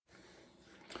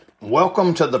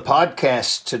Welcome to the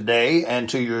podcast today and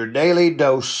to your daily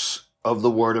dose of the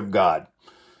Word of God.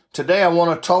 Today I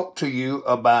want to talk to you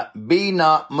about be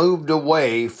not moved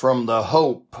away from the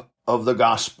hope of the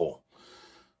gospel.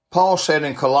 Paul said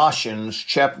in Colossians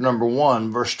chapter number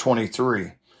 1, verse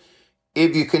 23,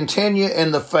 if you continue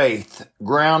in the faith,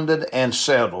 grounded and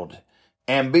settled,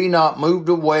 and be not moved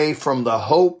away from the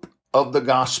hope of the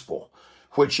gospel,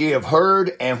 which ye have heard,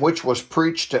 and which was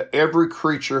preached to every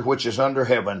creature which is under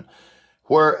heaven,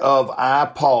 whereof I,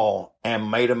 Paul, am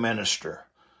made a minister.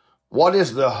 What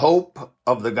is the hope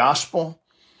of the gospel?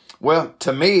 Well,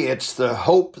 to me, it's the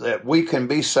hope that we can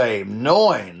be saved,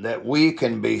 knowing that we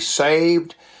can be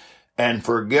saved and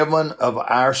forgiven of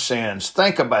our sins.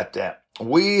 Think about that.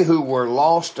 We who were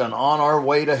lost and on our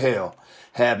way to hell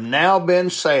have now been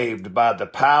saved by the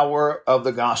power of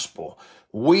the gospel.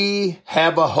 We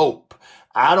have a hope.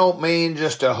 I don't mean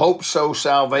just a hope-so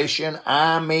salvation.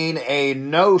 I mean a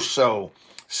know-so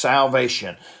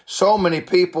salvation. So many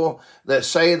people that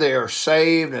say they are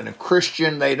saved and a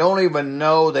Christian, they don't even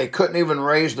know, they couldn't even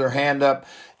raise their hand up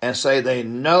and say they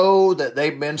know that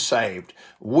they've been saved.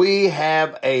 We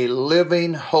have a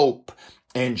living hope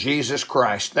in Jesus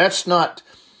Christ. That's not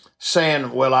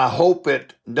saying, well, I hope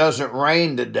it doesn't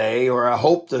rain today, or I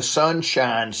hope the sun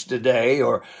shines today,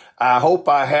 or I hope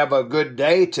I have a good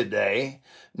day today.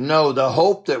 No, the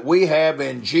hope that we have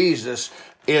in Jesus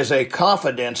is a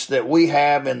confidence that we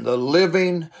have in the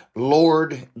living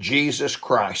Lord Jesus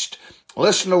Christ.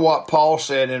 Listen to what Paul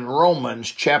said in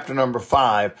Romans chapter number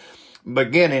 5,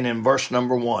 beginning in verse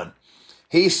number 1.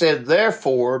 He said,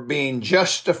 therefore, being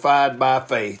justified by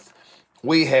faith,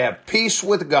 we have peace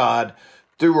with God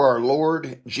through our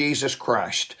Lord Jesus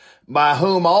Christ, by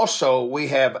whom also we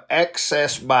have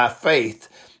access by faith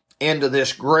into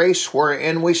this grace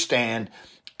wherein we stand,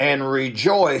 and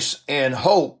rejoice in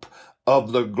hope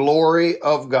of the glory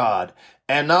of God.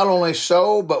 And not only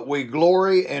so, but we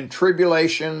glory in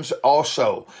tribulations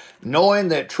also, knowing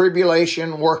that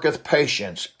tribulation worketh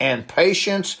patience, and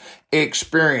patience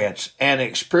experience, and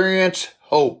experience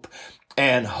hope.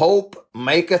 And hope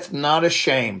maketh not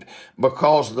ashamed,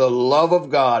 because the love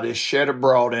of God is shed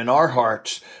abroad in our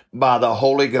hearts by the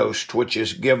Holy Ghost, which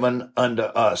is given unto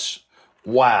us.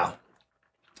 Wow.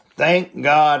 Thank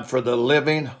God for the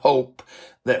living hope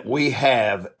that we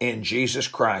have in Jesus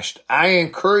Christ. I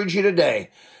encourage you today,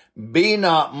 be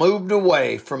not moved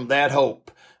away from that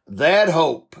hope. That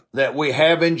hope that we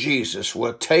have in Jesus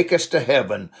will take us to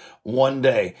heaven one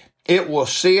day. It will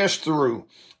see us through,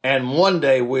 and one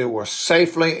day we will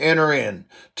safely enter in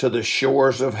to the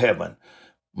shores of heaven.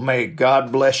 May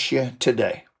God bless you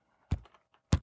today.